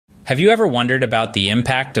Have you ever wondered about the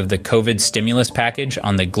impact of the COVID stimulus package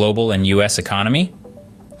on the global and US economy?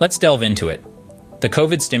 Let's delve into it. The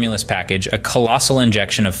COVID stimulus package, a colossal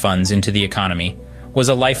injection of funds into the economy, was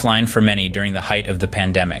a lifeline for many during the height of the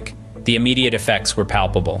pandemic. The immediate effects were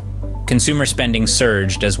palpable. Consumer spending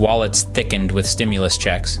surged as wallets thickened with stimulus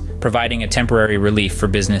checks, providing a temporary relief for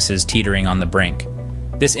businesses teetering on the brink.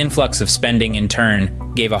 This influx of spending, in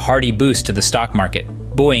turn, gave a hearty boost to the stock market,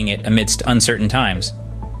 buoying it amidst uncertain times.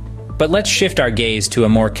 But let's shift our gaze to a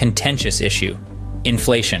more contentious issue: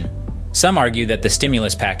 inflation. Some argue that the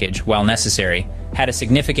stimulus package, while necessary, had a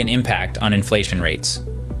significant impact on inflation rates.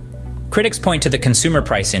 Critics point to the Consumer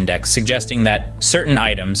Price Index, suggesting that certain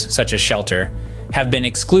items, such as shelter, have been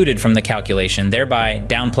excluded from the calculation, thereby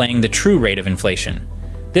downplaying the true rate of inflation.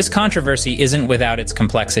 This controversy isn't without its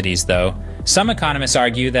complexities, though. Some economists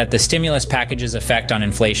argue that the stimulus package's effect on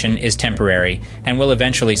inflation is temporary and will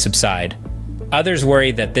eventually subside. Others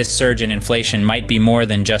worry that this surge in inflation might be more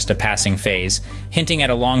than just a passing phase, hinting at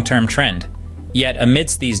a long-term trend. Yet,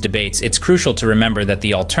 amidst these debates, it's crucial to remember that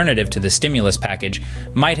the alternative to the stimulus package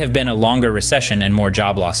might have been a longer recession and more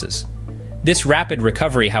job losses. This rapid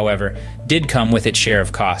recovery, however, did come with its share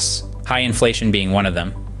of costs, high inflation being one of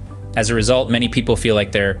them. As a result, many people feel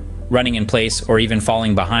like they're running in place or even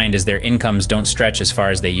falling behind as their incomes don't stretch as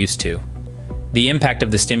far as they used to. The impact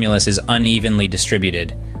of the stimulus is unevenly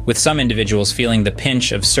distributed, with some individuals feeling the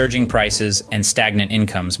pinch of surging prices and stagnant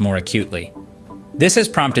incomes more acutely. This has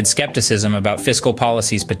prompted skepticism about fiscal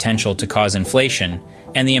policy's potential to cause inflation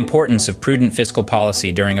and the importance of prudent fiscal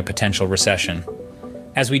policy during a potential recession.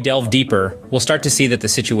 As we delve deeper, we'll start to see that the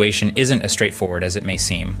situation isn't as straightforward as it may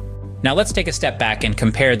seem. Now let's take a step back and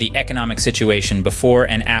compare the economic situation before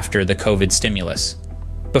and after the COVID stimulus.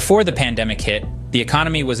 Before the pandemic hit, the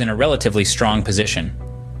economy was in a relatively strong position.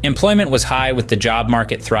 Employment was high with the job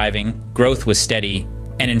market thriving, growth was steady,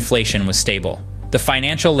 and inflation was stable. The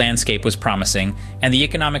financial landscape was promising, and the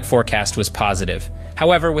economic forecast was positive.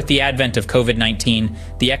 However, with the advent of COVID-19,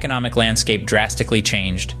 the economic landscape drastically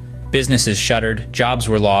changed. Businesses shuttered, jobs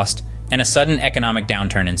were lost, and a sudden economic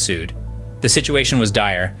downturn ensued. The situation was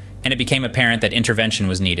dire, and it became apparent that intervention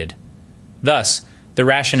was needed. Thus, the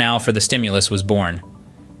rationale for the stimulus was born.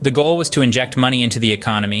 The goal was to inject money into the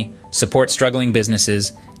economy, support struggling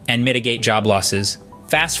businesses, and mitigate job losses.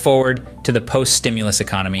 Fast forward to the post-stimulus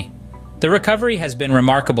economy. The recovery has been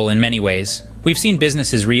remarkable in many ways. We've seen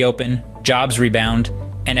businesses reopen, jobs rebound,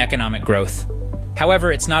 and economic growth.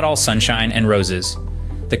 However, it's not all sunshine and roses.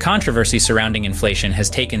 The controversy surrounding inflation has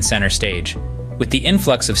taken center stage. With the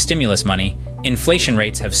influx of stimulus money, inflation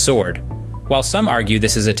rates have soared. While some argue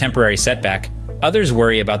this is a temporary setback, others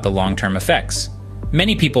worry about the long-term effects.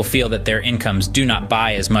 Many people feel that their incomes do not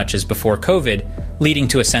buy as much as before COVID, leading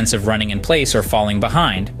to a sense of running in place or falling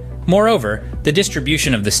behind. Moreover, the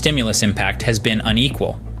distribution of the stimulus impact has been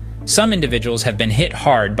unequal. Some individuals have been hit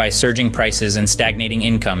hard by surging prices and stagnating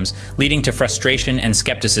incomes, leading to frustration and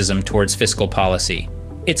skepticism towards fiscal policy.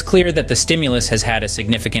 It's clear that the stimulus has had a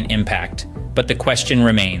significant impact, but the question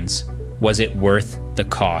remains: was it worth the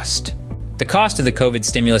cost? The cost of the COVID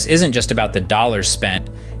stimulus isn't just about the dollars spent,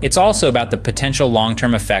 it's also about the potential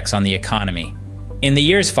long-term effects on the economy. In the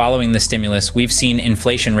years following the stimulus, we've seen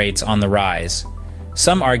inflation rates on the rise.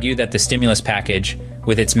 Some argue that the stimulus package,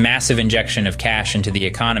 with its massive injection of cash into the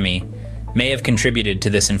economy, may have contributed to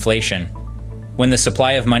this inflation. When the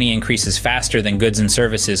supply of money increases faster than goods and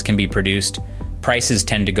services can be produced, prices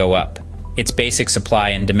tend to go up. It's basic supply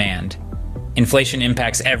and demand. Inflation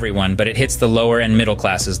impacts everyone, but it hits the lower and middle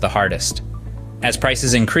classes the hardest. As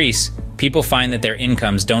prices increase, people find that their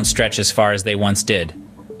incomes don't stretch as far as they once did.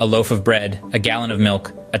 A loaf of bread, a gallon of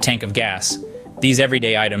milk, a tank of gas. These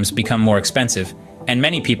everyday items become more expensive, and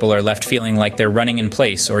many people are left feeling like they're running in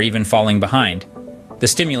place or even falling behind. The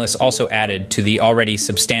stimulus also added to the already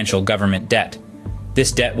substantial government debt.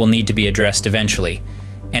 This debt will need to be addressed eventually,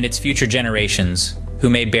 and it's future generations who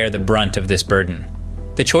may bear the brunt of this burden.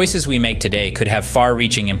 The choices we make today could have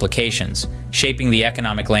far-reaching implications, shaping the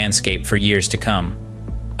economic landscape for years to come.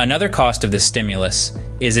 Another cost of this stimulus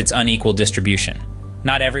is its unequal distribution.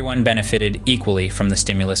 Not everyone benefited equally from the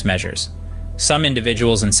stimulus measures. Some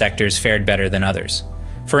individuals and sectors fared better than others.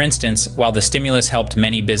 For instance, while the stimulus helped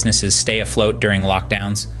many businesses stay afloat during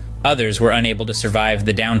lockdowns, others were unable to survive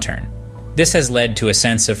the downturn. This has led to a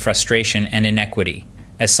sense of frustration and inequity,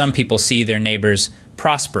 as some people see their neighbors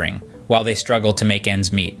prospering while they struggle to make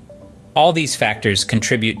ends meet. All these factors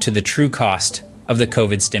contribute to the true cost of the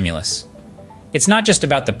COVID stimulus. It's not just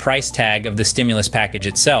about the price tag of the stimulus package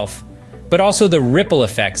itself, but also the ripple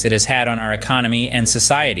effects it has had on our economy and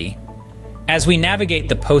society. As we navigate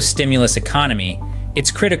the post-stimulus economy,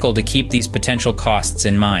 it's critical to keep these potential costs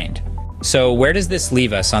in mind. So where does this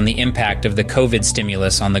leave us on the impact of the COVID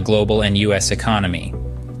stimulus on the global and US economy?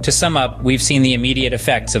 To sum up, we've seen the immediate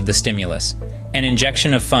effects of the stimulus, an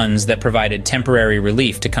injection of funds that provided temporary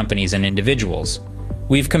relief to companies and individuals.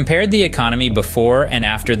 We've compared the economy before and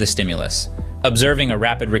after the stimulus, observing a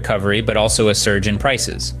rapid recovery but also a surge in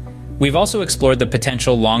prices. We've also explored the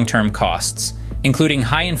potential long-term costs, including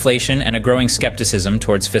high inflation and a growing skepticism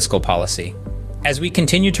towards fiscal policy. As we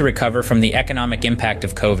continue to recover from the economic impact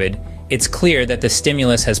of COVID, it's clear that the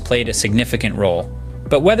stimulus has played a significant role.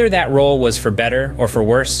 But whether that role was for better or for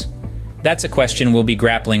worse, that's a question we'll be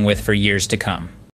grappling with for years to come.